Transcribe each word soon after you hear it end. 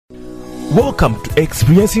Welcome to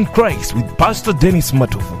Experiencing Christ with Pastor Dennis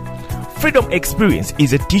Matovu. Freedom Experience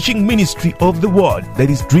is a teaching ministry of the Word that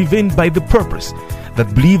is driven by the purpose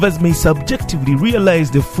that believers may subjectively realize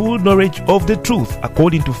the full knowledge of the truth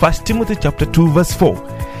according to 1 Timothy chapter 2 verse 4.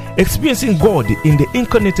 Experiencing God in the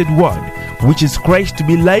incarnated Word, which is Christ, to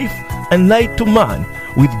be life and light to man,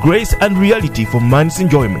 with grace and reality for man's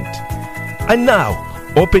enjoyment. And now,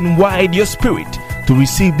 open wide your spirit to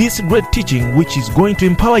receive this great teaching, which is going to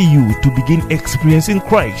empower you to begin experiencing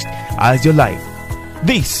Christ as your life.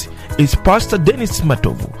 This is Pastor Dennis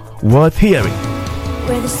Matovu, worth hearing.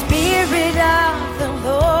 Where the Spirit of the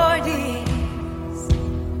Lord is,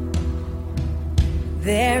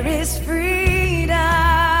 there is freedom.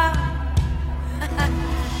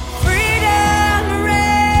 Freedom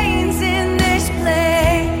reigns in this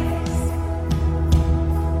place.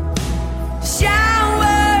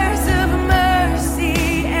 Showers of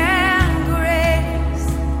mercy and grace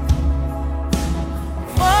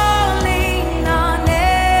falling on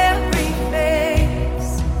every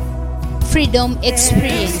face. Freedom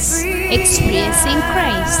Experience, Experiencing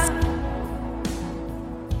Christ.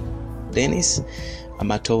 Dennis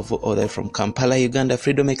Matovu, author from Kampala, Uganda,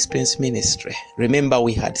 Freedom Experience Ministry. Remember,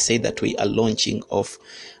 we had said that we are launching off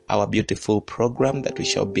our beautiful program that we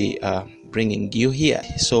shall be bringing you here.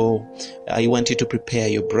 So I want you to prepare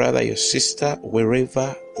your brother, your sister,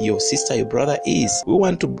 wherever your sister, your brother is. We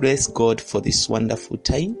want to bless God for this wonderful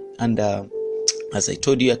time. And as I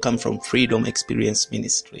told you, I come from Freedom Experience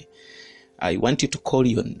Ministry. I want you to call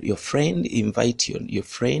your friend, invite your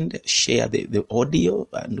friend, share the audio,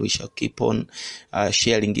 and we shall keep on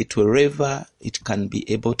sharing it wherever it can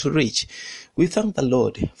be able to reach. We thank the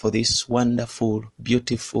Lord for this wonderful,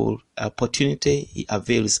 beautiful opportunity He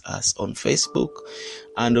avails us on Facebook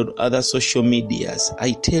and on other social medias.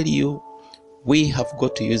 I tell you, we have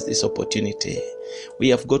got to use this opportunity. We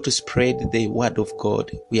have got to spread the word of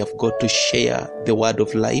God. We have got to share the word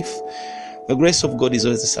of life. The grace of God is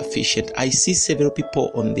always sufficient. I see several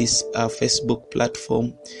people on this Facebook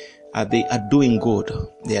platform. They are doing good.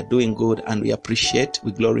 They are doing good, and we appreciate,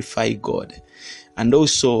 we glorify God. And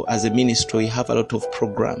also, as a ministry, we have a lot of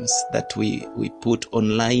programs that we put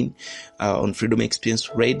online on Freedom Experience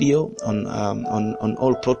Radio, on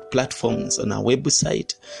all platforms, on our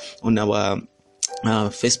website, on our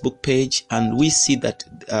Facebook page, and we see that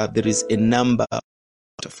there is a number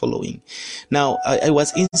following. Now, I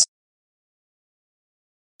was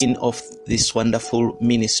of this wonderful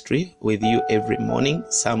ministry with you every morning,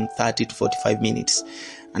 some 30 to 45 minutes.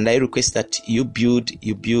 And I request that you build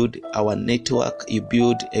our network, you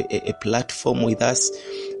build a platform with us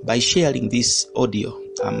by sharing this audio.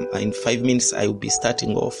 In 5 minutes, I will be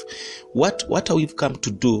starting off. What have we come to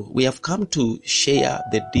do? We have come to share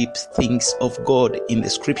the deep things of God in the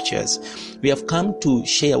scriptures. We have come to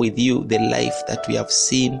share with you the life that we have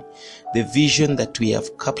seen, the vision that we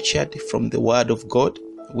have captured from the word of God.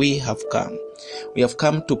 We have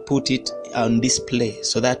come to put it on display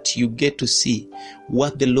so that you get to see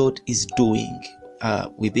what the Lord is doing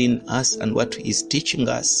within us and what He is teaching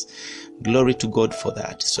us. Glory to God for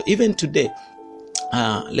that. So even today,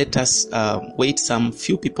 let us wait some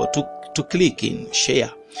few people to click in, share,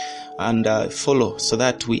 and follow so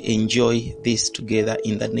that we enjoy this together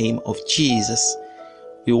in the name of Jesus.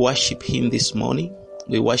 We worship Him this morning.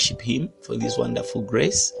 We worship Him for this wonderful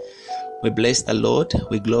grace. We bless the Lord.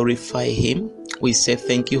 We glorify Him. We say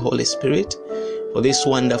thank you, Holy Spirit, for this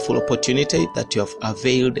wonderful opportunity that you have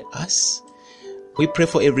availed us. We pray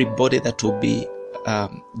for everybody that will be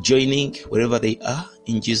joining wherever they are,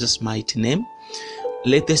 in Jesus' mighty name.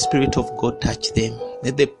 Let the Spirit of God touch them.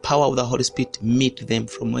 Let the power of the Holy Spirit meet them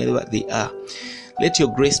from wherever they are. Let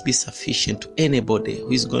your grace be sufficient to anybody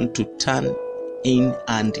who is going to turn in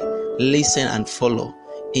and listen and follow.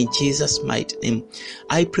 In Jesus' mighty name,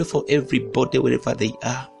 I pray for everybody wherever they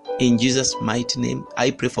are. In Jesus' mighty name,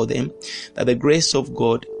 I pray for them that the grace of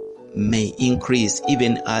God may increase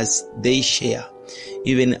even as they share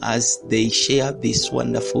this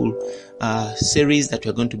wonderful series that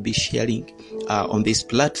we're going to be sharing on this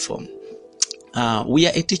platform. We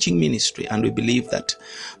are a teaching ministry, and we believe that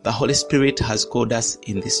the Holy Spirit has called us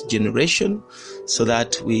in this generation so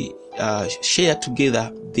that we share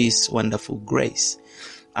together this wonderful grace.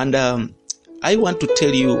 And I want to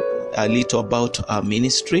tell you a little about our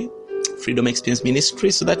ministry, Freedom Experience Ministry,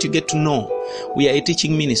 so that you get to know we are a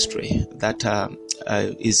teaching ministry that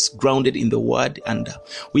is grounded in the Word, and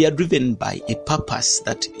we are driven by a purpose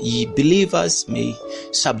that believers may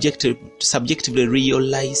subjectively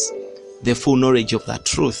realize the full knowledge of that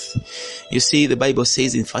truth. You see, the Bible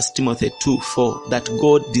says in 1 Timothy 2:4 that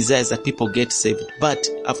God desires that people get saved, but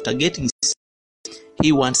after getting saved,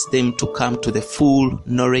 He wants them to come to the full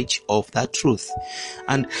knowledge of that truth.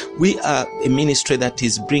 And we are a ministry that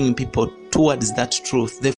is bringing people towards that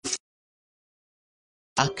truth, the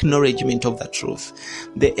acknowledgement of the truth,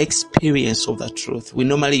 the experience of the truth. We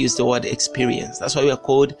normally use the word experience. That's why we are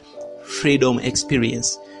called Freedom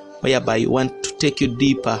Experience, whereby we want to take you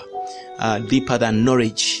deeper than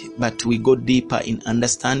knowledge, but we go deeper in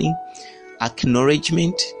understanding,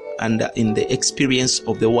 acknowledgement, and in the experience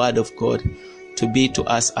of the Word of God to be to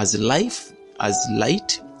us as life, as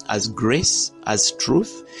light, as grace, as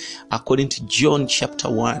truth, according to John chapter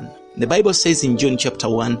 1. The Bible says in John chapter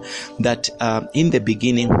 1 that in the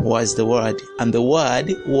beginning was the Word, and the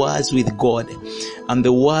Word was with God, and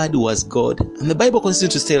the Word was God. And the Bible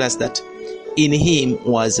continues to tell us that in Him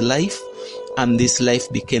was life, and this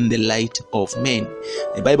life became the light of men.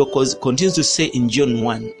 The Bible continues to say in John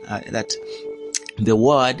 1 that the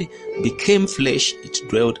Word became flesh, it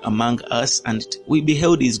dwelt among us, and we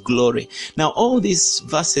beheld His glory. Now, all these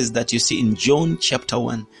verses that you see in John chapter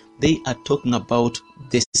 1, they are talking about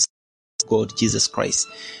this God, Jesus Christ,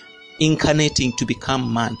 incarnating to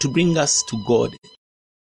become man, to bring us to God.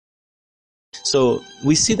 So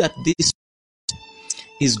we see that this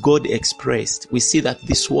is God expressed. We see that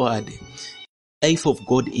this Word, life of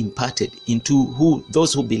God imparted into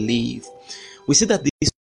those who believe. We see that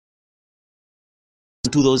this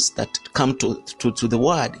to those that come to the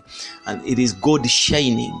Word, and it is God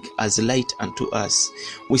shining as light unto us.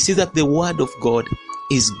 We see that the Word of God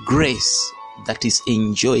is grace that is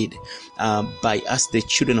enjoyed by us, the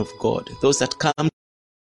children of God. Those that come,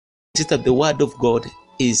 see that the Word of God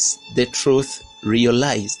is the truth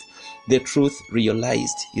realized. The truth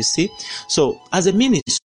realized, you see. So as a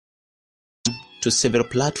ministry to several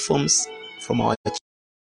platforms from our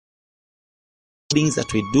things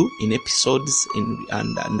that we do in episodes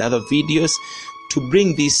and other videos to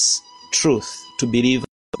bring this truth to believers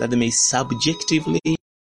that they may subjectively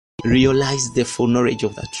realize the full knowledge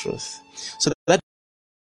of that truth. So that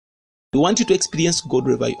we want you to experience God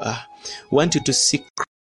wherever you are. We want you to seek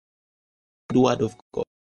the Word of God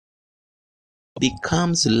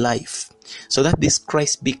becomes life, so that this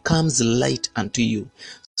Christ becomes light unto you,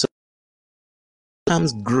 so it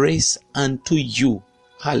becomes grace unto you.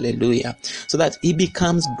 Hallelujah. So that He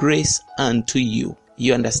becomes grace unto you.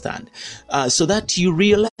 You understand? So that you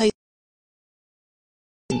realize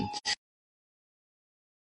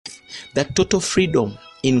that total freedom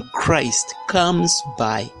in Christ comes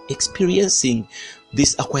by experiencing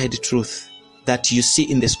this acquired truth that you see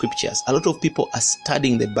in the scriptures. A lot of people are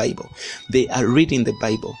studying the Bible. They are reading the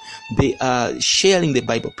Bible. They are sharing the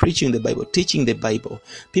Bible, preaching the Bible, teaching the Bible.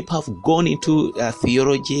 People have gone into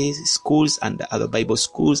theology schools and other Bible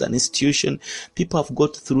schools and institutions. People have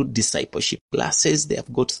gone through discipleship classes. They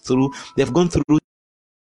have gone through.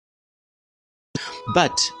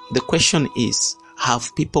 But the question is,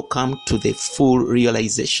 have people come to the full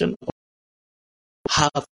realization?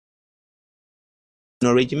 Have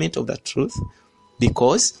acknowledgement of the truth?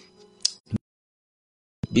 Because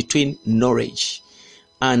between knowledge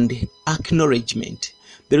and acknowledgement,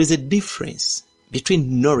 there is a difference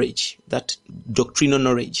between knowledge, that doctrinal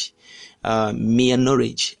knowledge, mere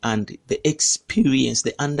knowledge, and the experience,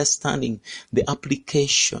 the understanding, the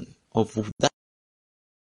application of that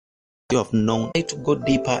you have known. To go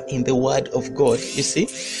deeper in the Word of God, you see.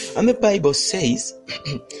 And the Bible says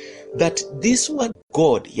that this Word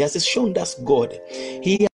God, He has shown us God.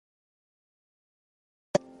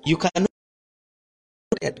 You cannot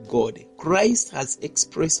at God. Christ has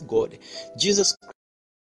expressed God. Jesus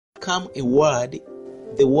became a Word,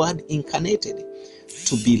 the Word incarnated,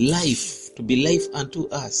 to be life unto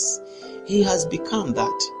us. He has become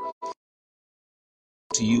that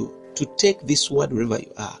to you, to take this Word wherever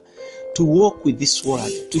you are, to walk with this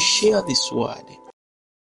Word, to share this Word,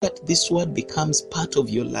 that this Word becomes part of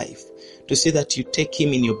your life, to say that you take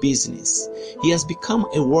Him in your business. He has become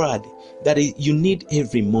a Word that you need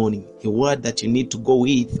every morning, a Word that you need to go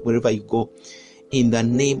with wherever you go, in the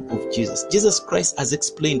name of Jesus. Jesus Christ has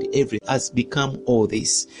explained everything, has become all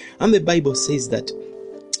this. And the Bible says that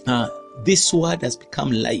this Word has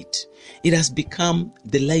become light. It has become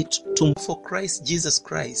the light for Christ, Jesus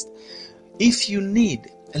Christ. If you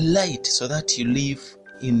need a light so that you live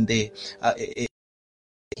in the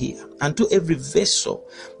here, and to every vessel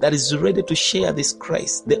that is ready to share this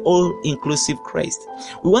Christ, the all-inclusive Christ,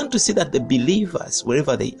 we want to see that the believers,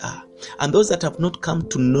 wherever they are, and those that have not come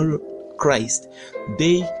to know Christ,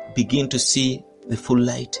 they begin to see the full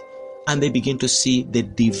light, and they begin to see the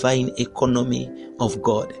divine economy of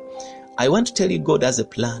God. I want to tell you, God has a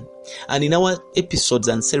plan. And in our episodes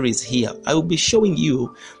and series here, I will be showing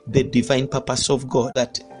you the divine purpose of God,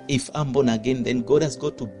 that if I'm born again, then God has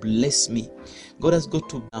got to bless me. God has got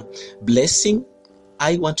to blessing.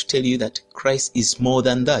 I want to tell you that Christ is more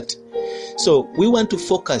than that. So we want to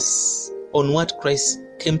focus on what Christ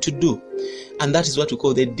came to do. And that is what we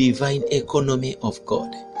call the divine economy of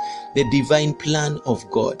God. The divine plan of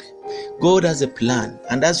God. God has a plan.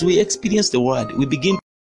 And as we experience the word, we begin to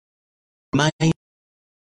mind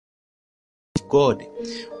God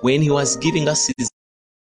when he was giving us his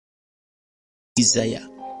desire.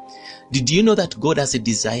 Did you know that God has a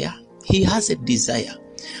desire? He has a desire.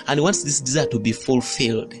 And he wants this desire to be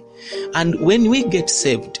fulfilled. And when we get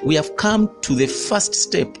saved, we have come to the first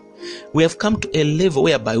step. We have come to a level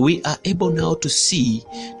whereby we are able now to see,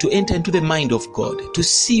 to enter into the mind of God, to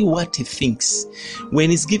see what he thinks.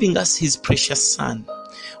 When he's giving us his precious son,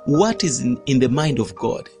 what is in the mind of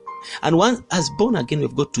God? And once as born again,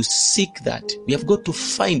 we've got to seek that. We have got to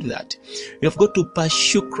find that. We have got to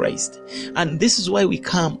pursue Christ. And this is why we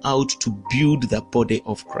come out to build the body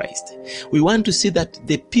of Christ. We want to see that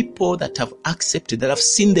the people that have accepted, that have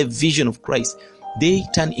seen the vision of Christ, they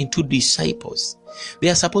turn into disciples. They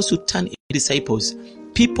are supposed to turn into disciples.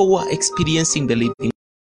 People who are experiencing the living,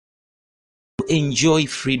 enjoy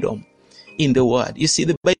freedom in the word. You see,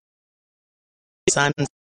 the Bible says,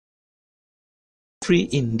 free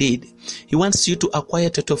indeed. He wants you to acquire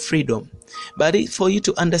total freedom. But for you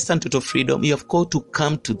to understand total freedom, you have got to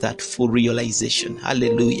come to that full realization.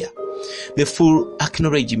 Hallelujah. The full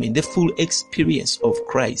acknowledgement, the full experience of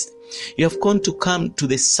Christ. You have got to come to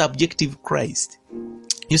the subjective Christ.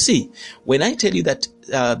 You see, when I tell you that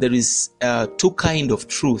there is two kinds of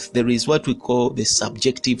truth, there is what we call the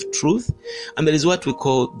subjective truth, and there is what we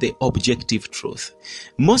call the objective truth.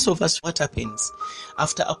 Most of us, what happens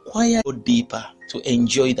after acquiring deeper to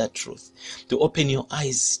enjoy that truth, to open your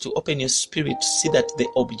eyes, to open your spirit, to see that the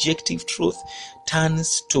objective truth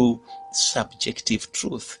turns to subjective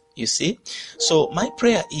truth. You see, so my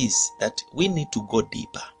prayer is that we need to go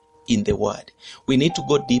deeper in the word. We need to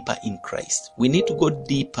go deeper in Christ. We need to go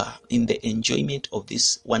deeper in the enjoyment of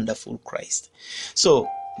this wonderful Christ. So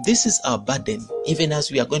this is our burden, even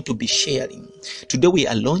as we are going to be sharing. Today we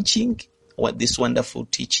are launching this wonderful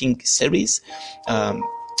teaching series,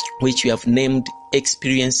 which we have named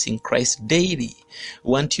Experiencing Christ Daily.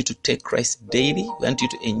 We want you to take Christ daily. We want you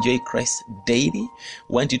to enjoy Christ daily.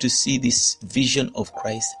 We want you to see this vision of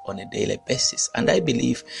Christ on a daily basis. And I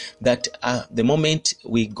believe that the moment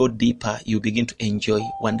we go deeper, you begin to enjoy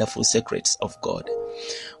wonderful secrets of God.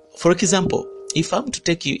 For example, if I'm to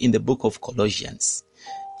take you in the book of Colossians,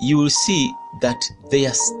 you will see that there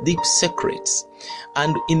are deep secrets.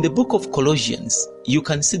 And in the book of Colossians, you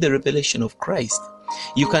can see the revelation of Christ.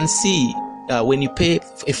 You can see when you pay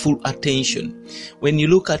a full attention, when you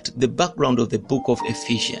look at the background of the book of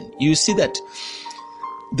Ephesians, you see that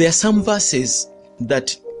there are some verses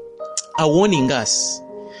that are warning us.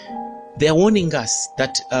 They are warning us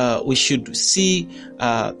that we should see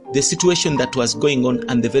the situation that was going on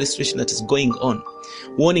and the very situation that is going on,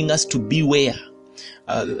 warning us to beware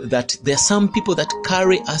that there are some people that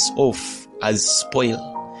carry us off as spoil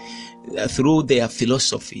through their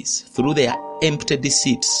philosophies, through their empty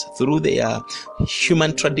deceits, through their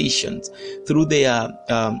human traditions, through their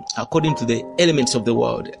according to the elements of the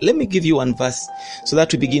world. Let me give you one verse so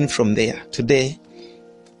that we begin from there. Today,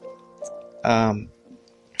 I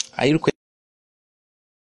request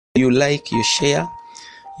you like, you share,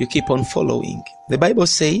 you keep on following. The Bible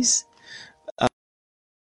says,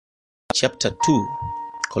 chapter 2,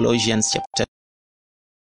 Colossians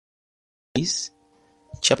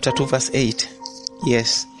chapter 2 verse 8.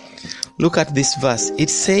 Yes. Look at this verse. It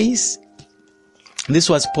says, this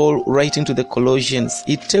was Paul writing to the Colossians.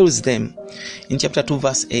 It tells them in chapter 2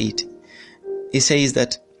 verse 8, it says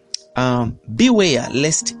that, beware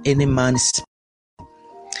lest any man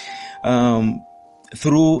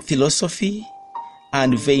through philosophy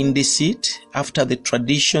and vain deceit, after the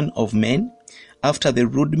tradition of men, after the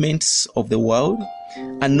rudiments of the world,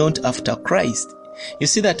 and not after Christ. You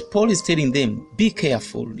see that Paul is telling them, be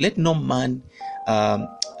careful. Let no man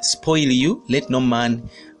spoil you. Let no man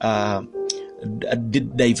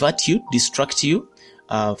divert you, distract you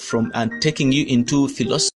from and taking you into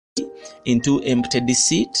philosophy, into empty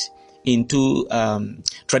deceit, into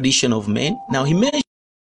tradition of men. Now he mentions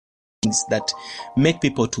things that make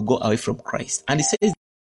people to go away from Christ. And he says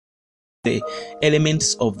the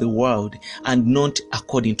elements of the world and not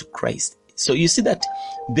according to Christ. So you see that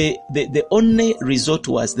the only resort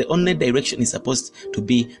was, the only direction is supposed to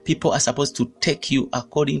be, people are supposed to take you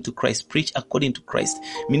according to Christ, preach according to Christ,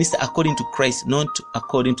 minister according to Christ, not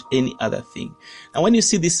according to any other thing. And when you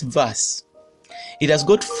see this verse, it has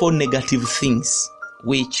got 4 negative things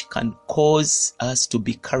which can cause us to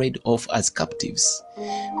be carried off as captives.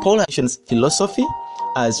 Paul mentions philosophy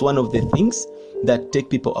as one of the things that take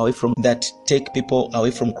people away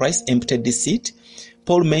from Christ, empty deceit.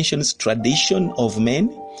 Paul mentions tradition of men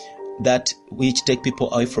that which take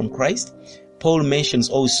people away from Christ. Paul mentions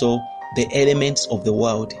also the elements of the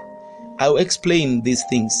world. I'll explain these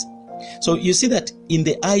things. So you see that in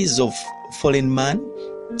the eyes of fallen man,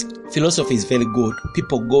 philosophy is very good.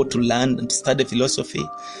 People go to learn and study philosophy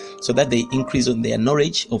so that they increase on their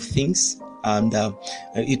knowledge of things, and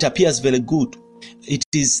it appears very good. It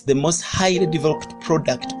is the most highly developed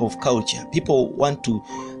product of culture. People want to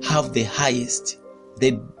have the highest,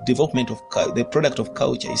 the development of the product of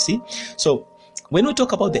culture, you see. So when we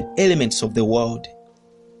talk about the elements of the world,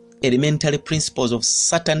 elementary principles of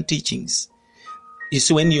certain teachings, you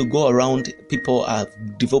see, when you go around, people have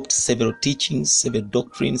developed several teachings, several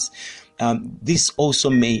doctrines. This also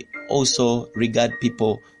may also regard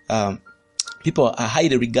people. People are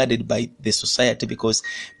highly regarded by the society because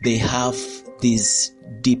they have these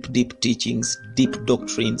deep teachings, deep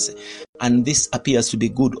doctrines, and this appears to be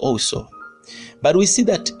good also. But we see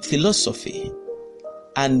that philosophy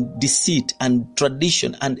and deceit and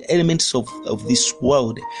tradition and elements of this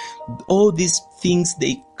world, all these things,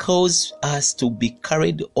 they cause us to be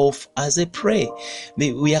carried off as a prey.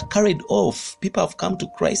 We are carried off. People have come to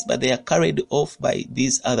Christ, but they are carried off by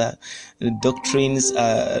these other doctrines,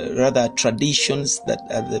 rather traditions, that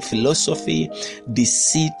the philosophy,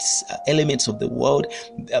 deceits, elements of the world.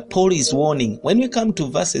 Paul is warning. When we come to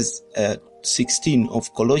verses 16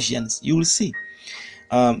 of Colossians, you will see.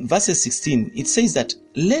 Verses 16, it says that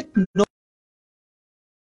let no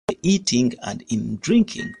eating and in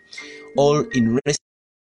drinking, or in rest,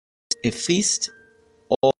 a feast,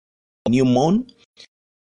 or new moon.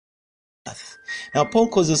 Now Paul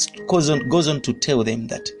goes on to tell them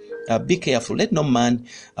that be careful. Let no man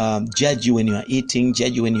judge you when you are eating,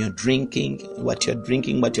 judge you when you are drinking, what you are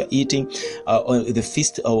drinking, what you are eating, or the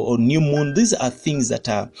feast or new moon. These are things that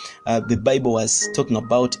the Bible was talking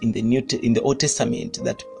about in the Old Testament,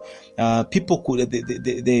 that people could,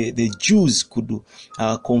 the Jews could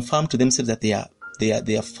confirm to themselves that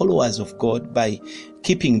they are followers of God by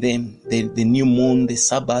keeping them, the new moon, the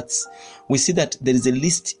Sabbaths. We see that there is a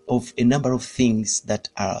list of a number of things that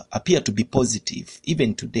appear to be positive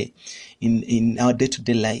even today in our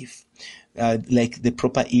day-to-day life, like the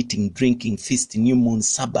proper eating, drinking, feast, new moon,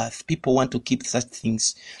 Sabbath. People want to keep such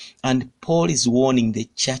things, and Paul is warning the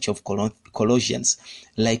church of Colossians,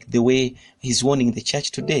 like the way he's warning the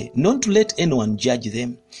church today, not to let anyone judge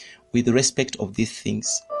them with respect of these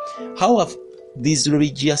things. How have these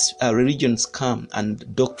religions come,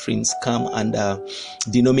 and doctrines come, and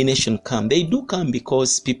denomination come? They do come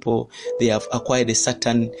because people, they have acquired a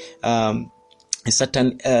certain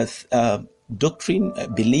doctrine,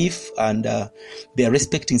 belief, and they are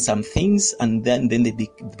respecting some things, and then they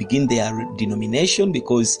begin their denomination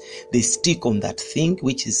because they stick on that thing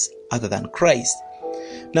which is other than Christ.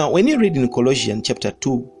 Now, when you read in Colossians chapter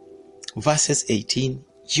 2, verses 18,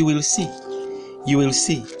 you will see.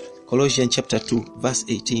 Colossians chapter 2, verse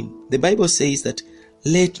 18. The Bible says that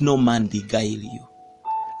let no man beguile you.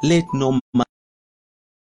 Let no man.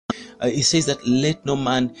 It says that let no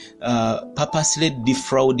man purposely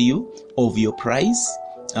defraud you of your prize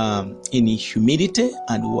in humility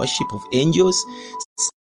and worship of angels.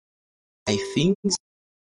 I think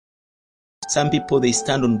some people, they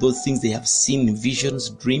stand on those things they have seen, visions,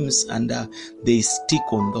 dreams, and they stick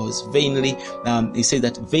on those vainly. It says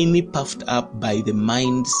that vainly puffed up by the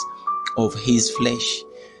minds of his flesh,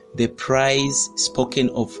 the prize spoken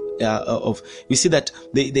of. We see that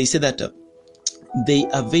they say that they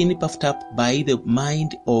are vainly puffed up by the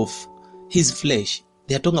mind of his flesh.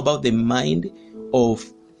 They are talking about the mind of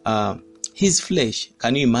his flesh.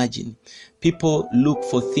 Can you imagine? People look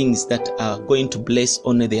for things that are going to bless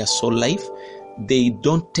only their soul life. They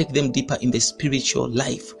don't take them deeper in the spiritual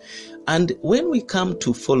life. And when we come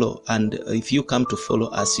to follow, and if you come to follow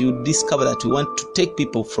us, you discover that we want to take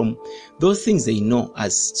people from those things they know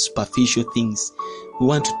as superficial things. We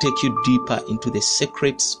want to take you deeper into the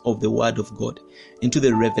secrets of the Word of God, into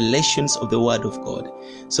the revelations of the Word of God,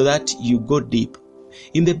 so that you go deep.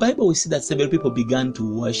 In the Bible, we see that several people began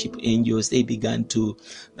to worship angels. They began to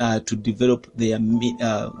develop their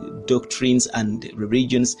doctrines and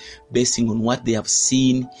religions basing on what they have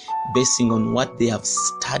seen, basing on what they have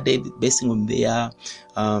studied, basing on their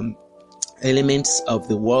elements of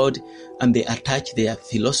the world, and they attach their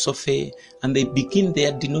philosophy and they begin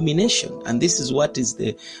their denomination. And this is what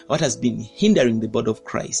has been hindering the body of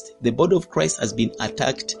Christ. The body of Christ has been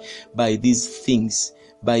attacked by these things,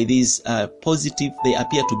 by these positive. They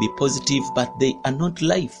appear to be positive, but they are not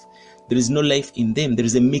life. There is no life in them. There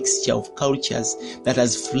is a mixture of cultures that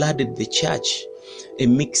has flooded the church. A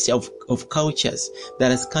mixture of cultures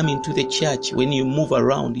that has come into the church. When you move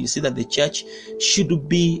around, you see that the church should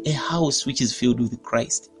be a house which is filled with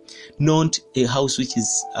Christ, not a house which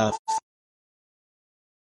is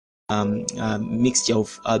mixture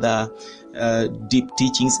of other deep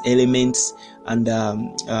teachings, elements, and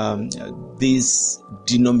these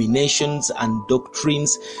denominations and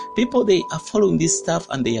doctrines. People, they are following this stuff,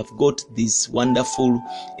 and they have got these wonderful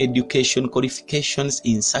education qualifications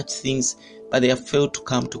in such things, but they have failed to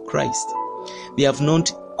come to Christ. They have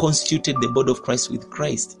not constituted the body of Christ with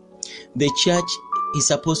Christ. The church is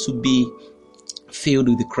supposed to be filled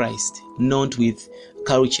with Christ, not with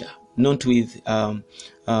culture, not with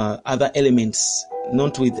other elements,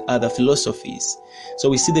 not with other philosophies. So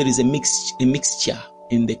we see there is a mixture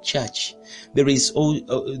in the church. There is all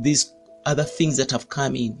these other things that have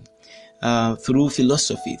come in through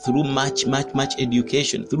philosophy, through much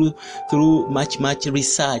education, through much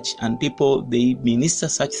research, and people, they minister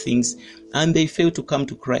such things and they fail to come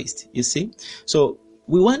to Christ. You see, so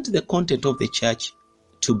we want the content of the church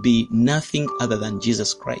to be nothing other than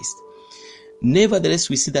Jesus Christ. Nevertheless,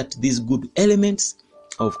 we see that these good elements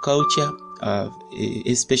of culture,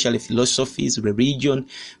 especially philosophies, religion,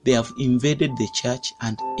 they have invaded the church,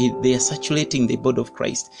 and they are saturating the body of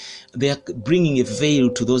Christ. They are bringing a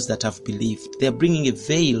veil to those that have believed. They are bringing a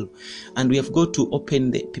veil, and we have got to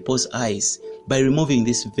open the people's eyes by removing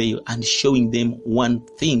this veil and showing them one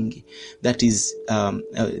thing that is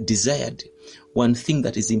desired, one thing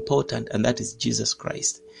that is important, and that is Jesus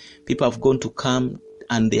Christ. People have gone to come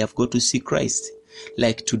and they have got to see Christ.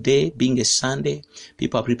 Like today, being a Sunday,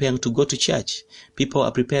 people are preparing to go to church. People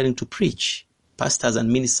are preparing to preach, pastors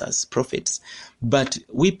and ministers, prophets. But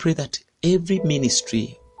we pray that every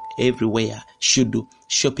ministry, everywhere, should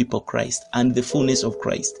show people Christ and the fullness of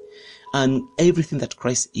Christ and everything that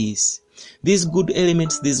Christ is. These good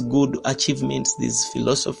elements, these good achievements, these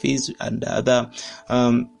philosophies and other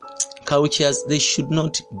cultures, they should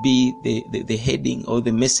not be the heading or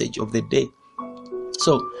the message of the day.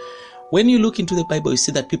 So, when you look into the Bible, you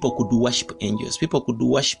see that people could worship angels, people could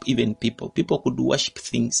worship even people could worship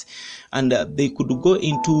things, and they could go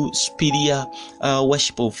into spiritual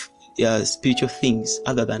worship of spiritual things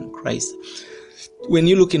other than Christ. When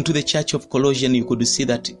you look into the church of Colossians, you could see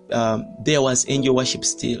that there was angel worship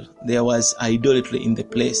still. There was idolatry in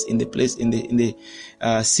the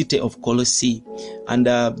city of Colossae, and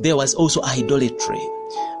there was also idolatry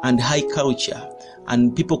and high culture,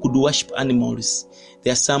 and people could worship animals.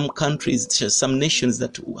 There are some countries, some nations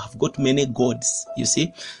that have got many gods, you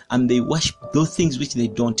see, and they worship those things which they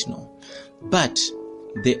don't know. But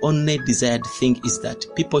the only desired thing is that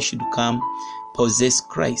people should come possess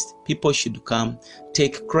Christ. People should come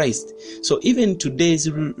take Christ. So even today's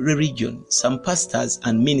religion, some pastors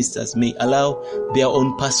and ministers may allow their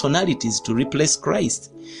own personalities to replace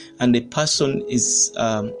Christ. And the person is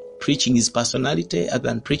preaching his personality other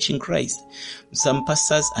than preaching Christ. Some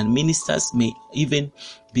pastors and ministers may even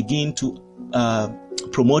begin to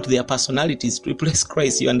promote their personalities to replace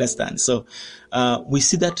Christ, you understand? So we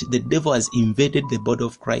see that the devil has invaded the body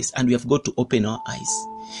of Christ, and we have got to open our eyes.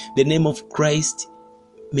 The name of Christ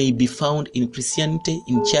may be found in Christianity,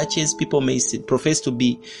 in churches. People may profess to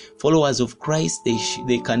be followers of Christ.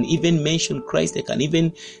 They can even mention Christ. They can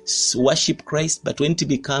even worship Christ. But when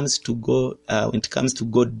it comes to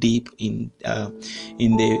go deep in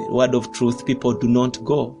the word of truth, people do not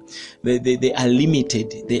go. They are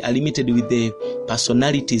limited. They are limited with the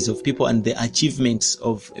personalities of people and the achievements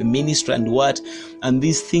of ministry and what. And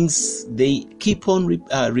these things, they keep on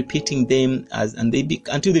repeating them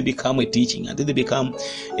until they become a teaching, until they become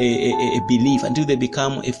a belief, until they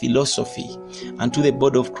become a philosophy, unto the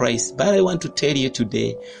body of Christ. But I want to tell you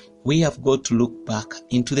today, we have got to look back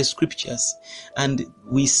into the scriptures, and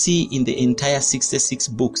we see in the entire 66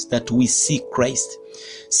 books that we see Christ.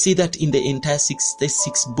 See that in the entire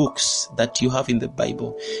 66 books that you have in the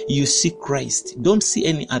Bible, you see Christ. Don't see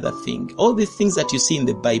any other thing. All the things that you see in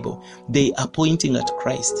the Bible, they are pointing at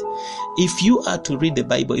Christ. If you are to read the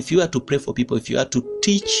Bible, if you are to pray for people, if you are to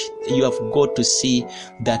teach, you have got to see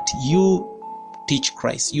that you teach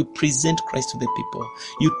Christ. You present Christ to the people.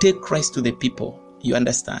 You take Christ to the people. You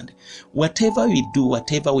understand? Whatever we do,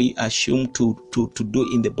 whatever we assume to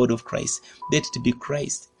do in the body of Christ, let it be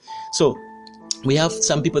Christ. So, we have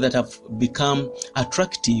some people that have become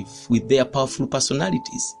attractive with their powerful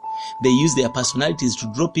personalities. They use their personalities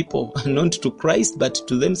to draw people, not to Christ, but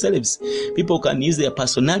to themselves. People can use their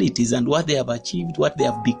personalities and what they have achieved, what they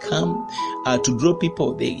have become, to draw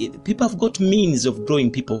people. People have got means of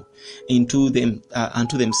drawing people into them,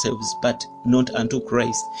 unto themselves, but not unto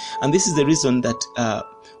Christ. And this is the reason that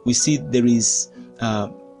we see there is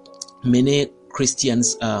many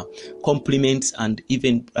Christians compliments and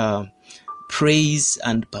even praise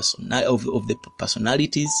and of the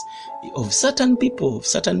personalities of certain people, of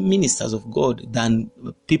certain ministers of God, than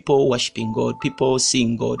people worshiping God, people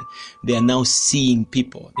seeing God. They are now seeing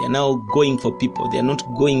people. They are now going for people. They are not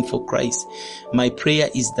going for Christ. My prayer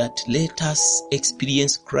is that let us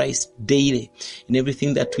experience Christ daily in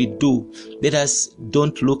everything that we do. Let us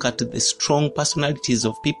don't look at the strong personalities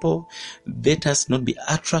of people. Let us not be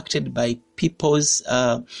attracted by people's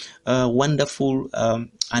wonderful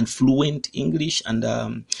and fluent English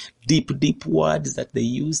and deep words that they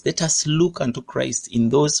use. Let us look unto Christ in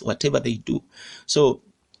those, whatever they do. So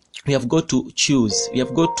we have got to choose. We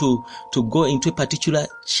have got to go into a particular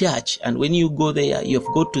church. And when you go there, you have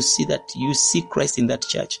got to see that you see Christ in that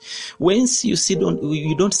church. Once you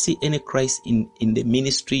don't see any Christ in the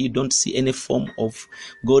ministry, you don't see any form of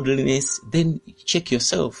godliness, then check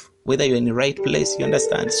yourself whether you're in the right place. You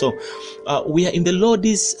understand? So we are in the Lord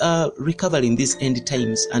is recovering these end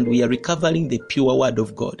times, and we are recovering the pure word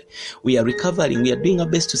of God. We are recovering. We are doing our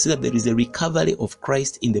best to see that there is a recovery of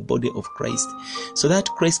Christ in the body of Christ, so that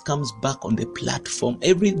Christ comes back on the platform.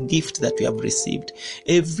 Every gift that we have received,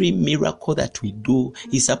 every miracle that we do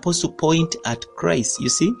is supposed to point at Christ. You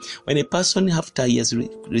see, when a person, after he has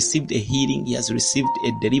received a healing, he has received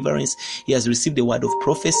a deliverance, he has received a word of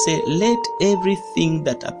prophecy, let everything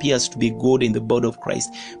that appears to be good in the body of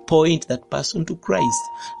Christ point that person to Christ.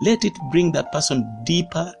 Let it bring that person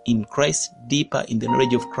deeper in Christ, deeper in the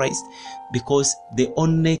knowledge of Christ, because the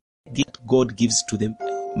only gift God gives to them,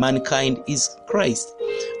 mankind, is Christ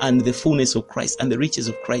and the fullness of Christ and the riches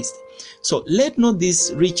of Christ. So let not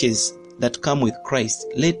these riches that come with Christ,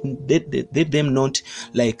 let them not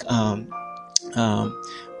like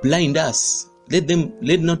blind us.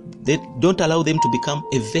 Don't allow them to become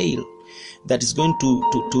a veil that is going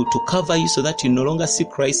to cover you, so that you no longer see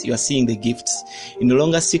Christ, you are seeing the gifts. You no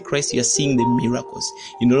longer see Christ, you are seeing the miracles.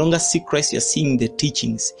 You no longer see Christ, you are seeing the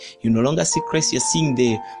teachings. You no longer see Christ, you are seeing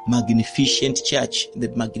the magnificent church, the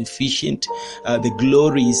magnificent, the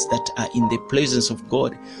glories that are in the presence of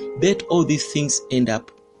God. Let all these things end up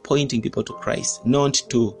pointing people to Christ, not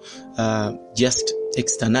to just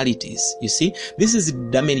externalities. You see, this is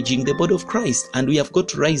damaging the body of Christ, and we have got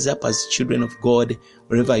to rise up as children of God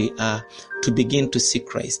wherever we are to begin to see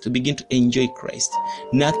Christ, to begin to enjoy Christ.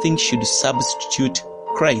 Nothing should substitute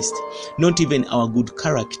Christ, not even our good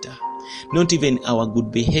character, not even our good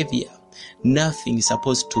behavior. Nothing is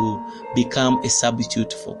supposed to become a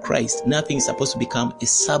substitute for Christ. Nothing is supposed to become a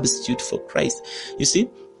substitute for Christ. You see,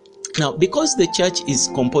 now, because the church is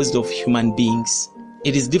composed of human beings,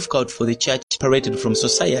 it is difficult for the church separated from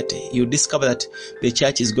society. You discover that the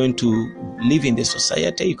church is going to live in the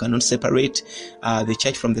society. You cannot separate the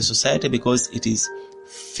church from the society, because it is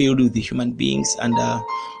filled with the human beings. And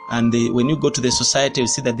when you go to the society, you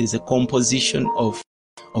see that there is a composition of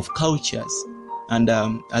cultures. And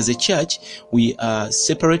as a church, we are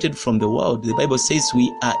separated from the world. The Bible says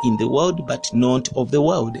we are in the world, but not of the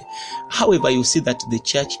world. However, you see that the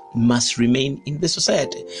church must remain in the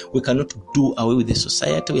society. We cannot do away with the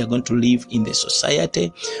society. We are going to live in the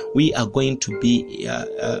society. We are going to be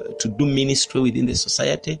to do ministry within the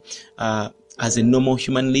society. As a normal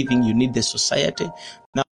human living, you need the society.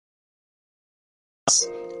 Now,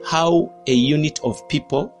 how a unit of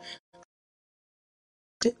people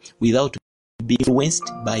without be influenced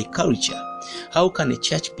by culture. How can a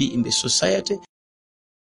church be in the society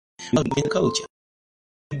without being culture?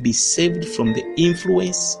 Be saved from the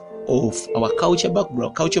influence of our culture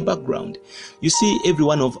background. You see, every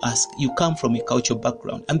one of us, you come from a culture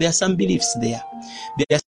background, and there are some beliefs there.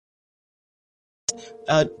 There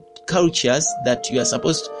are cultures that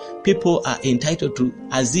people are entitled to,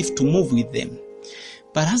 as if to move with them.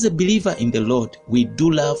 But as a believer in the Lord, we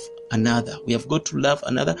do love another. We have got to love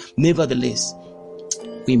another. Nevertheless,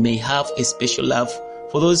 we may have a special love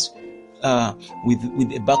for those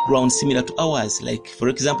with a background similar to ours. Like, for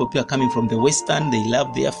example, people are coming from the Western, they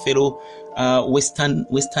love their fellow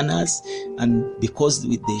Westerners, and because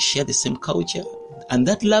they share the same culture. And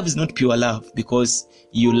that love is not pure love, because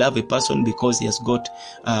you love a person because he has got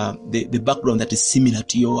the background that is similar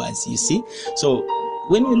to yours, you see. So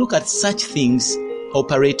when we look at such things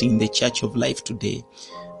operating in the church of life today,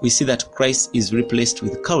 we see that Christ is replaced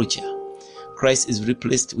with culture. Christ is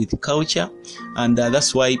replaced with culture, and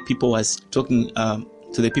that's why people was talking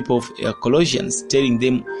to the people of Colossians, telling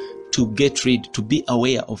them to get rid, to be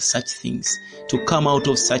aware of such things, to come out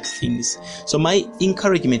of such things. So my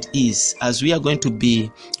encouragement is, as we are going to be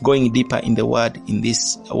going deeper in the word in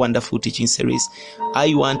this wonderful teaching series,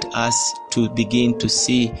 I want us to begin to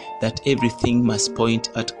see that everything must point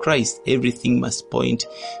at Christ. Everything must point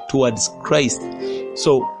towards Christ.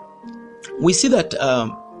 So we see that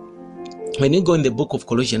when you go in the book of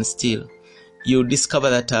Colossians still, you discover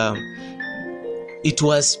that it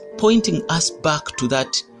was pointing us back to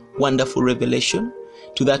that wonderful revelation,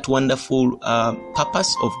 to that wonderful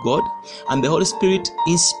purpose of God. And the Holy Spirit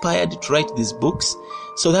inspired to write these books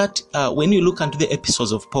so that when you look into the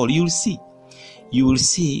epistles of Paul, you will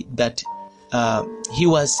see that he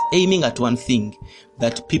was aiming at one thing,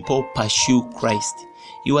 that people pursue Christ.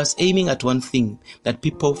 He was aiming at one thing, that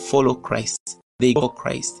people follow Christ. They follow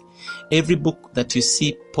Christ. Every book that you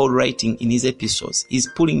see Paul writing in his epistles is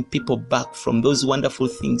pulling people back from those wonderful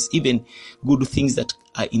things, even good things that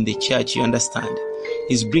are in the church, you understand.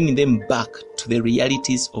 He's bringing them back to the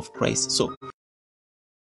realities of Christ. So,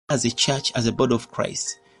 as a church, as a body of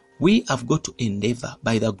Christ, we have got to endeavor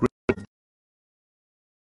by the grace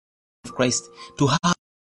of Christ to have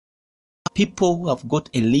people who have got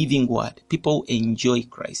a living word, people who enjoy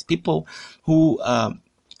Christ, people who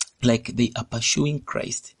they are pursuing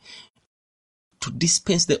Christ, to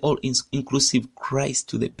dispense the all-inclusive Christ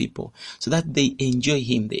to the people, so that they enjoy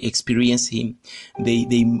Him, they experience Him, they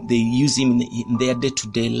use Him in their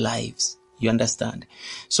day-to-day lives. You understand?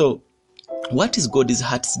 So, what is God's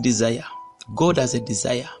heart's desire? God has a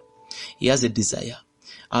desire. He has a desire.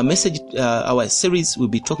 Our message, our series will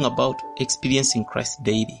be talking about experiencing Christ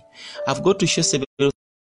daily. I've got to show several things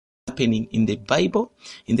happening in the Bible,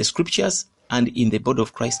 in the scriptures, and in the body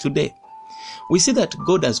of Christ today. We see that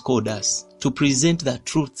God has called us to present the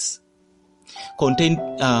truths contained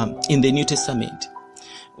in the New Testament.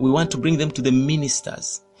 We want to bring them to the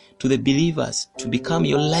ministers, to the believers, to become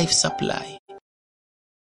your life supply.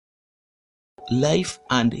 Life,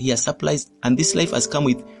 and He has supplies, and this life has come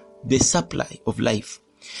with the supply of life,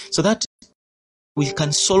 so that we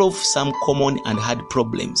can solve some common and hard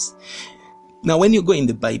problems. Now, when you go in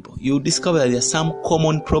the Bible, you discover that there are some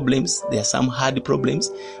common problems, there are some hard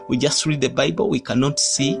problems. We just read the Bible, we cannot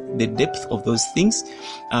see the depth of those things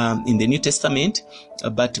in the New Testament,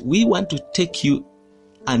 but we want to take you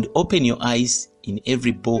and open your eyes in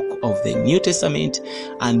every book of the New Testament,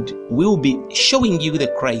 and we will be showing you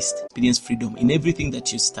the Christ. Experience freedom in everything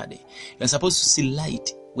that you study. You are supposed to see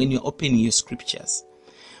light when you're opening your scriptures.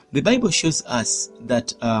 The Bible shows us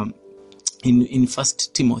that in 1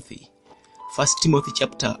 Timothy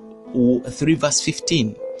chapter 3 verse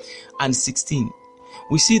 15 and 16,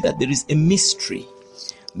 we see that there is a mystery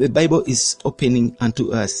the Bible is opening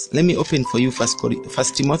unto us. Let me open for you 1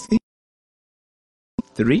 Timothy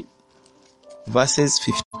 3 verses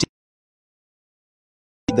 15.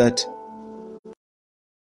 That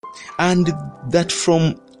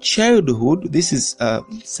from childhood, this is 2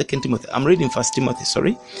 Timothy. I'm reading 1 Timothy,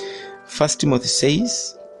 sorry. 1 Timothy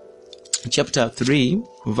says, chapter 3,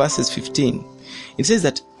 verses 15. It says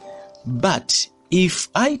that, but if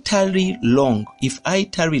I tarry long,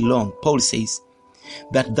 Paul says,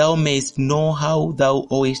 that thou mayest know how thou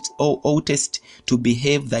oughtest to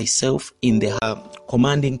behave thyself in the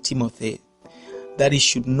commanding Timothy, that he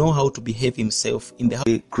should know how to behave himself in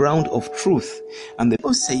the ground of truth. And the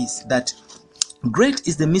Bible says that great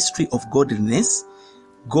is the mystery of godliness.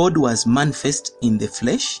 God was manifest in the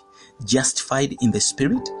flesh, justified in the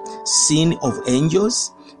spirit, seen of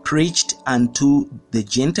angels, preached unto the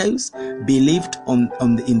Gentiles, believed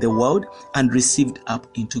in the world, and received up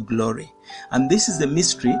into glory. And this is the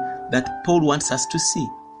mystery that Paul wants us to see.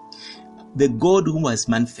 The God who was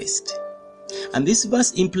manifest. And this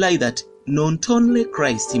verse implies that not only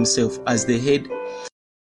Christ himself as the head,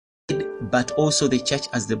 but also the church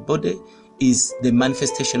as the body is the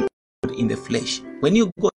manifestation of God in the flesh. When you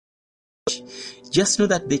go, just know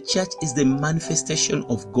that the church is the manifestation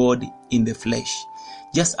of God in the flesh,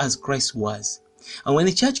 just as Christ was. And when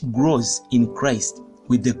the church grows in Christ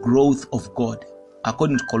with the growth of God,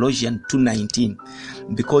 according to Colossians 2:19,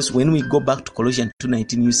 because when we go back to Colossians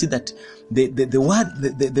 2:19, you see that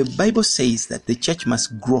the Bible says that the church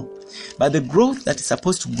must grow, but the growth that is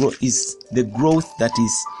supposed to grow is the growth that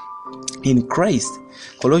is in Christ.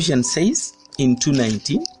 Colossians says in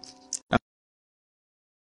 2:19,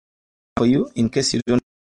 for you, in case you don't,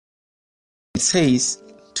 it says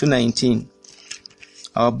 2:19.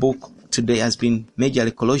 Our book today has been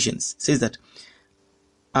majorly Colossians. It says that.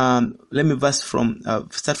 Let me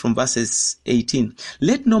start from verses 18.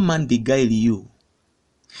 Let no man beguile you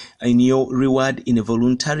in your reward in a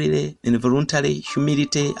voluntary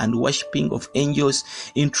humility and worshipping of angels,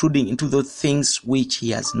 intruding into those things which he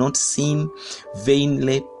has not seen,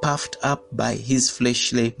 vainly puffed up by his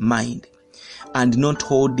fleshly mind, and not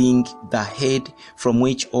holding the head, from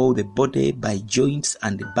which all the body by joints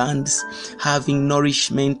and bands, having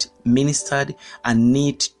nourishment ministered and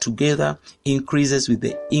knit together, increases with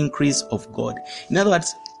the increase of God. In other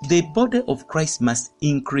words, the body of Christ must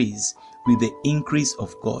increase with the increase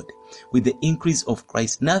of God. With the increase of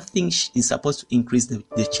Christ, nothing is supposed to increase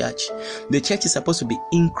the church. The church is supposed to be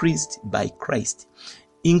increased by Christ,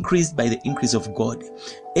 increased by the increase of God.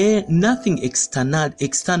 Nothing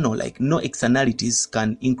external, like no externalities,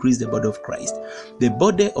 can increase the body of Christ. The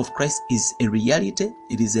body of Christ is a reality.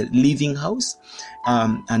 It is a living house,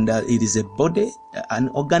 and it is a body, an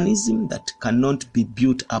organism that cannot be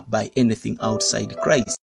built up by anything outside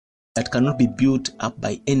Christ, that cannot be built up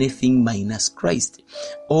by anything minus Christ.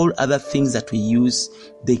 All other things that we use,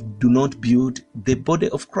 they do not build the body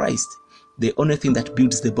of Christ. The only thing that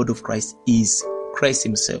builds the body of Christ is Christ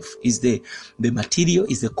himself, is the material,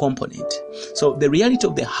 is the component. So the reality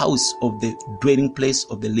of the house, of the dwelling place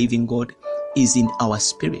of the living God, is in our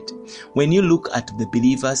spirit. When you look at the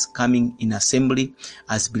believers coming in assembly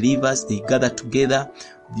as believers, they gather together,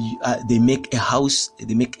 they make a house,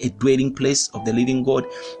 they make a dwelling place of the living God.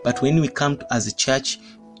 But when we come as a church,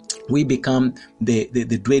 we become the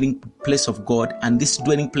dwelling place of God, and this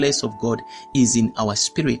dwelling place of God is in our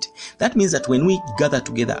spirit. That means that when we gather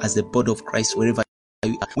together as the body of Christ, wherever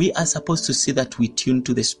we are supposed to see that we tune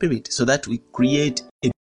to the spirit, so that we create a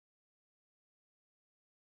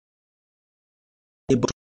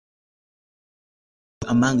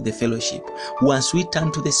among the fellowship. Once we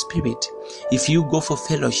turn to the spirit, if you go for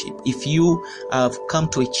fellowship, if you have come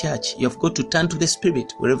to a church, you have got to turn to the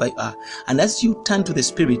spirit wherever you are. And as you turn to the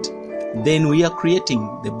spirit, then we are creating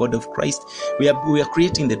the body of Christ. We are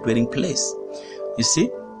creating the dwelling place. You see,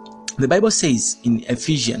 the Bible says in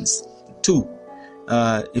Ephesians 2,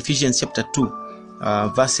 Ephesians chapter 2,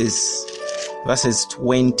 verses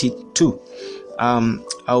 22.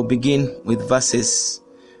 I'll begin with verses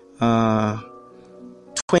 20.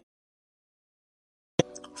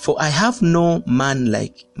 For I have no man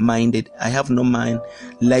like-minded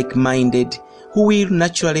who will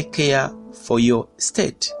naturally care for your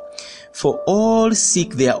state. For all are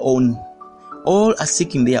seeking their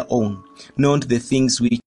own, not the things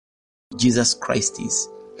which Jesus Christ is.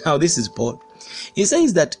 Now this is Paul. He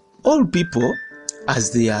says that all people, as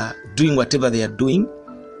they are doing whatever they are doing,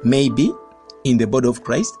 maybe in the body of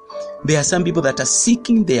Christ, there are some people that are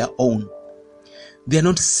seeking their own. They are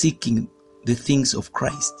not seeking the things of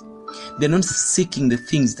Christ. They're not seeking the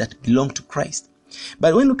things that belong to Christ.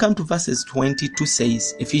 But when we come to verses 22,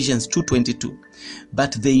 says Ephesians 2:22,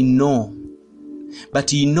 but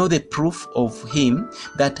you know the proof of him,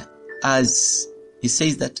 that as he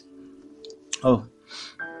says that,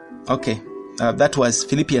 that was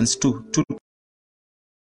Philippians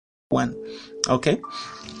 2:1. Okay,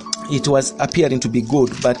 it was appearing to be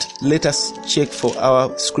good, but let us check for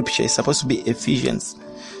our scripture. It's supposed to be Ephesians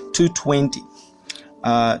 2:20.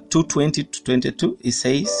 2:20 to 22. It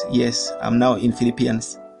says, yes, I'm now in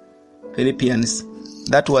Philippians.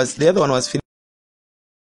 That was, the other one was Philippians.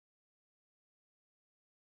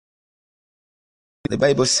 The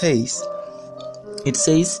Bible says, it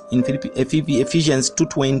says in Ephesians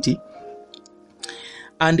 2:20,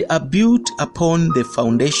 and are built upon the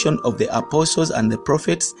foundation of the apostles and the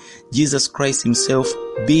prophets, Jesus Christ himself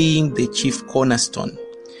being the chief cornerstone,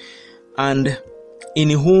 and in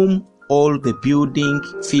whom all the building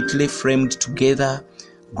fitly framed together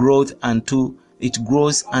grows unto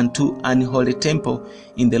an holy temple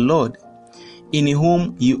in the Lord, in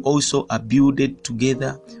whom you also are builded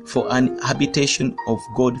together for an habitation of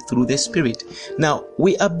God through the Spirit. Now,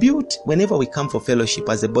 we are built whenever we come for fellowship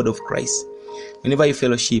as the body of Christ. Whenever you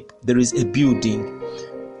fellowship, there is a building.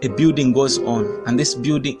 A building goes on, and this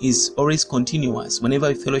building is always continuous. Whenever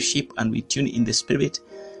we fellowship and we tune in the Spirit,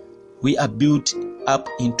 we are built up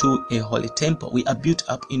into a holy temple. We are built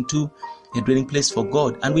up into a dwelling place for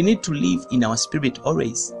God. And we need to live in our spirit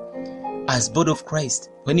always as body of Christ.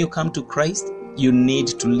 When you come to Christ, you need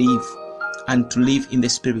to live in the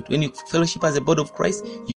spirit. When you fellowship as a body of Christ,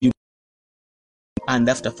 and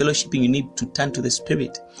after fellowshipping, you need to turn to the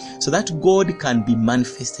spirit so that God can be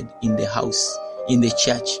manifested in the house, in the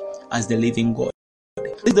church, as the living God.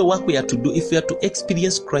 This is the work we have to do if we are to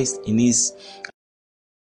experience Christ in his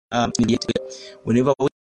whenever we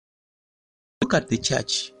look at the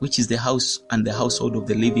church, which is the house and the household of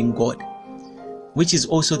the living God, which is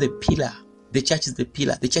also the pillar. The church is the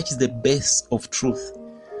pillar. The church is the base of truth.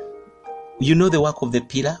 You know the work of the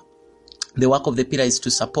pillar? The work of the pillar is to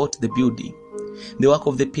support the building. The work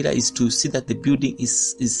of the pillar is to see that the building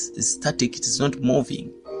is static, it is not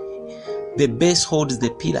moving. The base holds the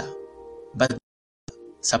pillar, but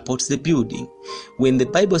supports the building. When the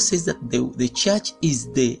Bible says that the church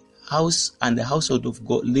is the house and the household of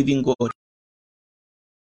God, living God,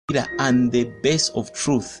 and the base of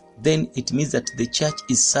truth, then it means that the church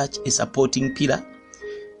is such a supporting pillar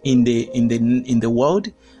in the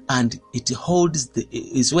world, and it holds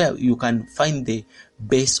is where you can find the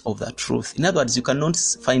base of the truth. In other words, you cannot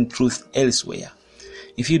find truth elsewhere.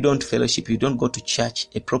 If you don't fellowship, you don't go to church,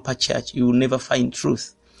 a proper church, you will never find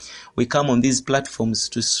truth. We come on these platforms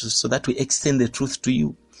so that we extend the truth to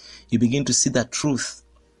you. You begin to see that truth.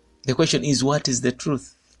 The question is, what is the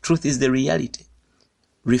truth? Truth is the reality,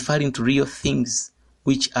 referring to real things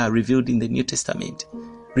which are revealed in the New Testament,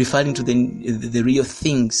 referring to the real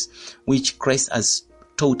things which Christ has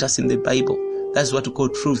taught us in the Bible. That's what we call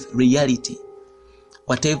truth, reality.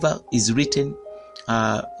 Whatever is written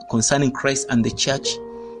concerning Christ and the church,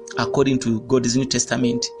 according to God's New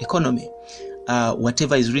Testament economy,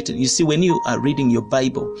 whatever is written. You see, when you are reading your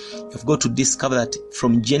Bible, you've got to discover that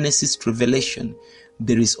from Genesis to Revelation,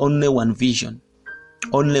 there is only one vision.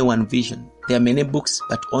 Only one vision. There are many books,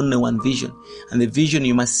 but only one vision. And the vision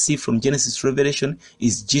you must see from Genesis to Revelation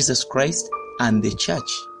is Jesus Christ and the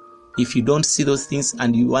church. If you don't see those things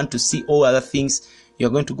and you want to see all other things, you're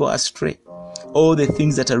going to go astray. All the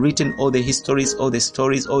things that are written, all the histories, all the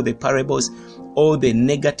stories, all the parables, all the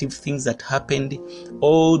negative things that happened,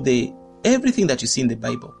 everything that you see in the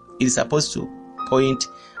Bible, it is supposed to point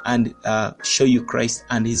and show you Christ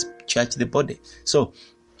and his church, the body. So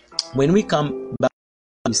when we come back,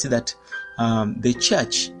 we see that the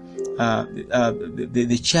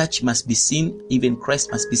church must be seen, even Christ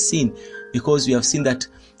must be seen, because we have seen that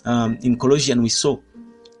in Colossians we saw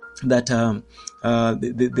that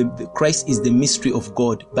the Christ is the mystery of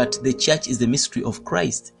God, but the church is the mystery of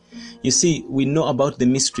Christ. You see, we know about the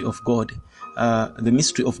mystery of God. The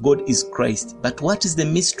mystery of God is Christ. But what is the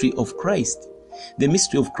mystery of Christ? The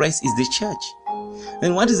mystery of Christ is the church.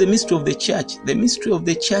 Then what is the mystery of the church? The mystery of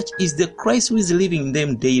the church is the Christ who is living in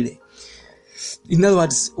them daily. In other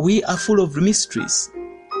words, we are full of mysteries.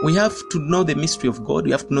 We have to know the mystery of God.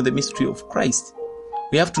 We have to know the mystery of Christ.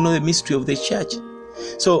 We have to know the mystery of the church.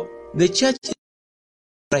 So the church is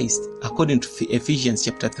Christ, according to Ephesians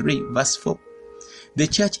chapter 3, verse 4. The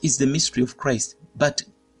church is the mystery of Christ, but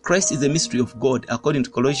Christ is the mystery of God, according to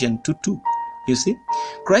Colossians 2:2. You see,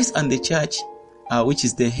 Christ and the church, which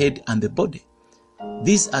is the head and the body.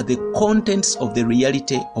 These are the contents of the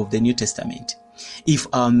reality of the New Testament. If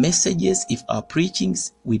our messages, if our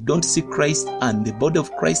preachings, we don't see Christ and the body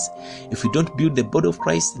of Christ, if we don't build the body of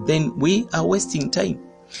Christ, then we are wasting time.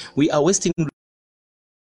 We are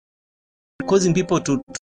causing people to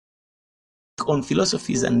on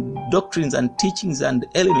philosophies and doctrines and teachings and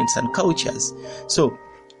elements and cultures. So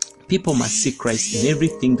people must see Christ in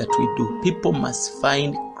everything that we do. People must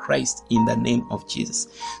find Christ in the name of Jesus.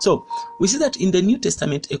 So we see that in the New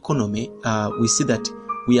Testament economy, we see that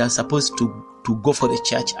we are supposed to go for the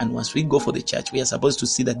church, and once we go for the church, we are supposed to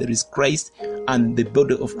see that there is Christ and the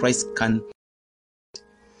body of Christ can.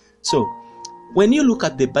 So when you look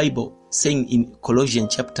at the Bible saying in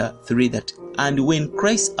Colossians chapter 3 that, and when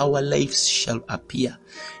Christ our lives shall appear,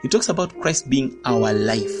 it talks about Christ being our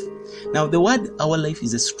life. Now the word our life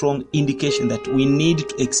is a strong indication that we need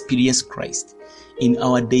to experience Christ in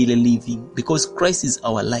our daily living, because Christ is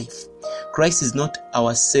our life. Christ is not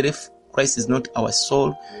our self. Christ is not our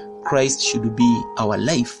soul. Christ should be our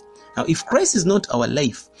life. Now, if Christ is not our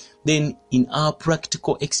life, then in our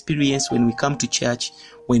practical experience, when we come to church,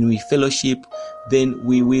 when we fellowship, then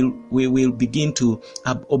we will begin to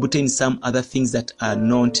obtain some other things that are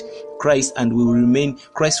not Christ, and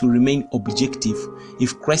Christ will remain objective.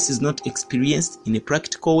 If Christ is not experienced in a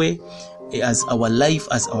practical way, as our life,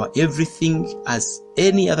 as our everything, as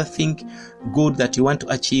any other thing good that you want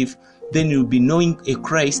to achieve, then you'll be knowing a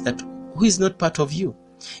Christ who is not part of you,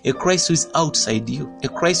 a Christ who is outside you, a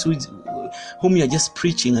Christ whom you are just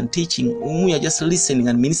preaching and teaching, whom you are just listening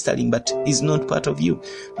and ministering, but is not part of you.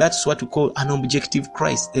 That's what we call an objective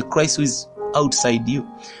Christ, a Christ who is outside you.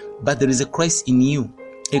 But there is a Christ in you,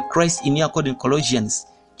 a Christ in you, according to Colossians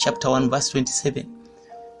chapter 1, verse 27.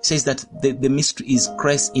 It says that the mystery is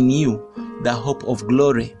Christ in you, the hope of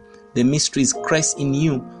glory. The mystery is Christ in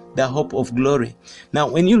you, the hope of glory. Now,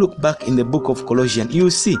 when you look back in the book of Colossians, you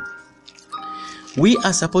see, we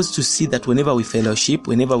are supposed to see that whenever we fellowship,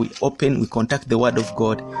 whenever we contact the word of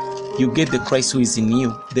God, you get the Christ who is in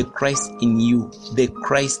you, the Christ in you, the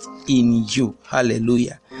Christ in you.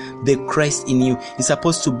 Hallelujah. the Christ in you. It's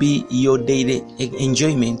supposed to be your daily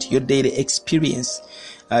enjoyment, your daily experience,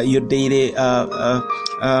 your daily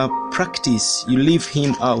practice. You leave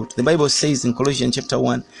him out. The Bible says in Colossians chapter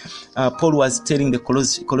 1, Paul was telling the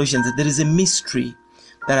Colossians that there is a mystery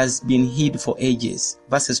that has been hid for ages.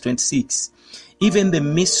 Verses 26. Even the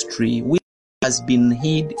mystery which has been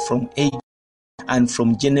hid from age and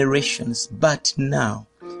from generations, but now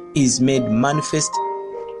is made manifest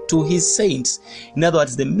to his saints. In other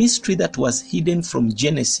words, the mystery that was hidden from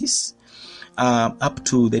Genesis up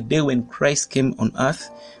to the day when Christ came on earth,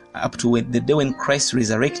 up to the day when Christ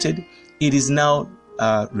resurrected, it is now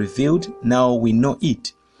revealed. Now we know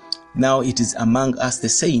it. Now it is among us, the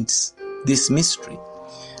saints, this mystery.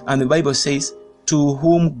 And the Bible says, to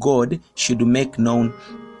whom God should make known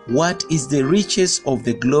what is the riches of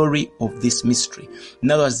the glory of this mystery.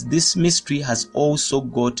 In other words, this mystery has also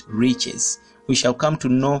got riches. We shall come to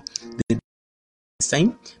know the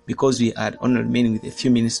time because we are only remaining with a few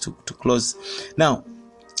minutes to close. Now,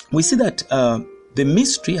 we see that the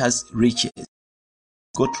mystery has riches,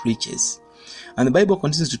 got riches. And the Bible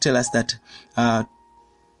continues to tell us that,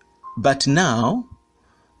 but now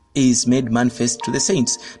is made manifest to the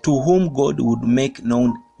saints, to whom God would make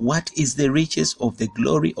known what is the riches of the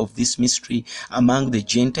glory of this mystery among the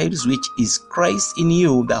Gentiles, which is Christ in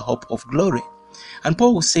you, the hope of glory. And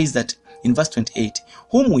Paul says that in verse 28,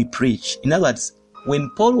 whom we preach. In other words, when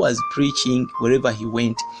Paul was preaching, wherever he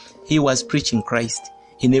went, he was preaching Christ.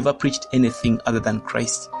 He never preached anything other than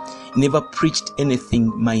Christ. He never preached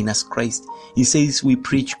anything minus Christ. He says we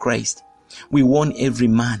preach Christ. We warn every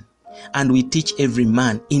man and we teach every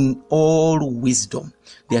man in all wisdom.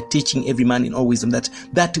 They are teaching every man in all wisdom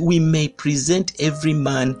that we may present every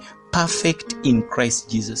man perfect in Christ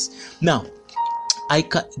Jesus. Now,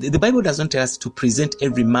 the Bible doesn't tell us to present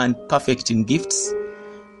every man perfect in gifts,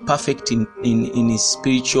 perfect in his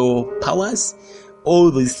spiritual powers. All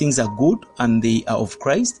these things are good and they are of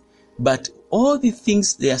Christ, but all the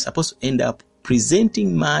things they are supposed to end up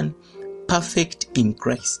presenting man perfect in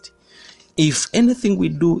Christ. If anything we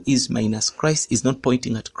do is minus Christ, is not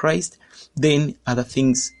pointing at Christ, then other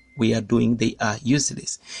things we are doing, they are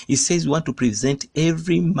useless. It says we want to present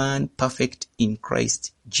every man perfect in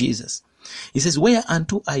Christ Jesus. He says,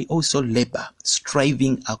 whereunto I also labor,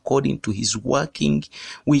 striving according to his working,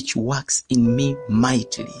 which works in me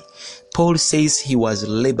mightily. Paul says he was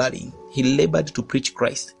laboring. He labored to preach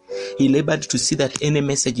Christ. He labored to see that any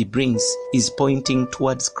message he brings is pointing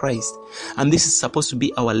towards Christ. And this is supposed to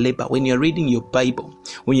be our labor. When you're reading your Bible,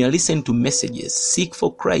 when you're listening to messages, seek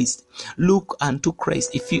for Christ. Look unto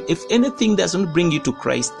Christ. If anything doesn't bring you to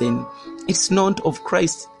Christ, then it's not of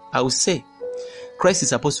Christ, I will say. Christ is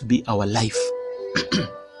supposed to be our life.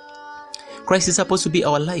 Christ is supposed to be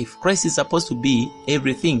our life. Christ is supposed to be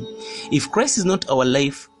everything. If Christ is not our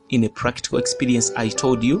life in a practical experience, I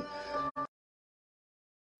told you,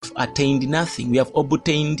 we've attained nothing. We have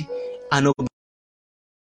obtained an of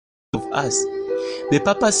us. The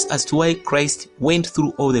purpose as to why Christ went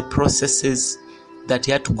through all the processes that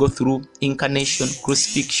he had to go through, incarnation,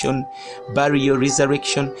 crucifixion, burial,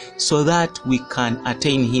 resurrection, so that we can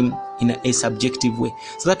attain him in a subjective way,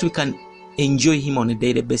 so that we can enjoy him on a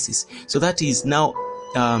daily basis, so that he is now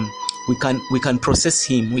we can process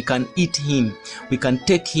him, we can eat him, we can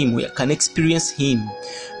take him, we can experience him.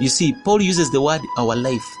 You see, Paul uses the word our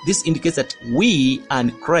life. This indicates that we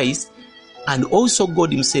and Christ and also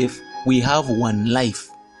God himself, we have one life.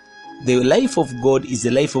 The life of God is the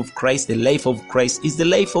life of Christ. The life of Christ is the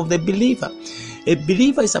life of the believer. A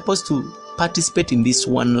believer is supposed to participate in this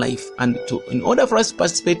one life, and in order for us to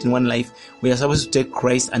participate in one life, we are supposed to take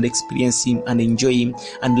Christ and experience him and enjoy him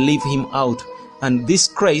and live him out. And this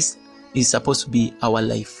Christ is supposed to be our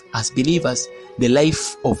life as believers. The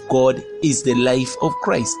life of God is the life of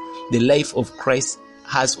Christ. The life of Christ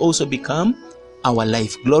has also become our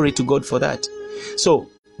life. Glory to God for that. So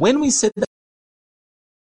when we say that,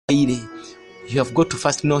 you have got to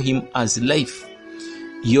first know him as life,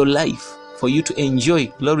 your life, for you to enjoy.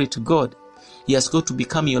 Glory to God. He has got to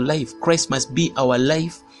become your life. Christ must be our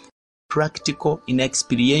life, practical, in an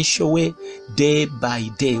experiential way, day by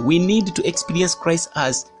day. We need to experience Christ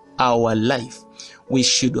as our life. We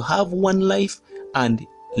should have one life and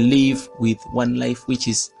live with one life, which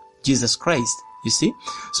is Jesus Christ. You see?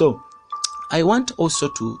 So I want also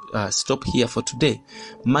to stop here for today.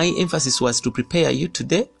 My emphasis was to prepare you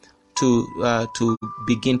today to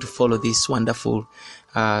begin to follow this wonderful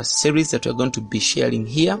series that we're going to be sharing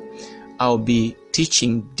here. I'll be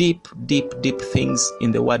teaching deep things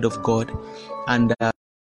in the Word of God, and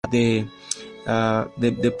the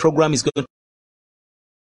program is going to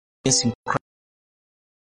be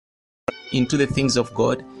into the things of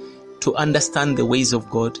God, to understand the ways of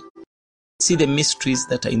God, see the mysteries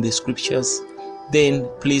that are in the scriptures, then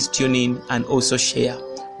please tune in and also share.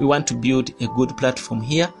 We want to build a good platform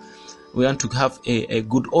here. We want to have a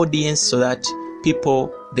good audience so that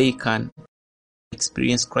people, they can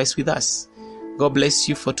experience Christ with us. God bless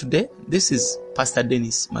you for today. This is Pastor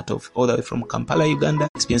Dennis Matovu, all the way from Kampala, Uganda,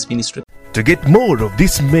 Experience Ministry. To get more of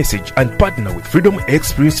this message and partner with Freedom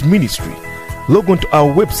Experience Ministry, log on to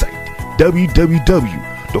our website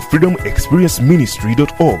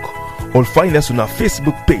www.freedomexperienceministry.org or find us on our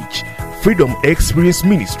Facebook page, Freedom Experience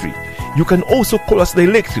Ministry. You can also call us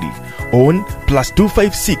directly on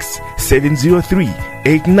 +256 703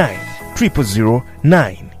 89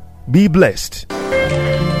 0009. Be blessed.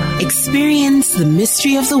 Experience the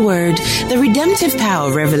mystery of the Word, the redemptive power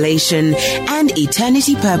of revelation, and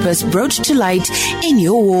eternity purpose brought to light in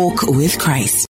your walk with Christ.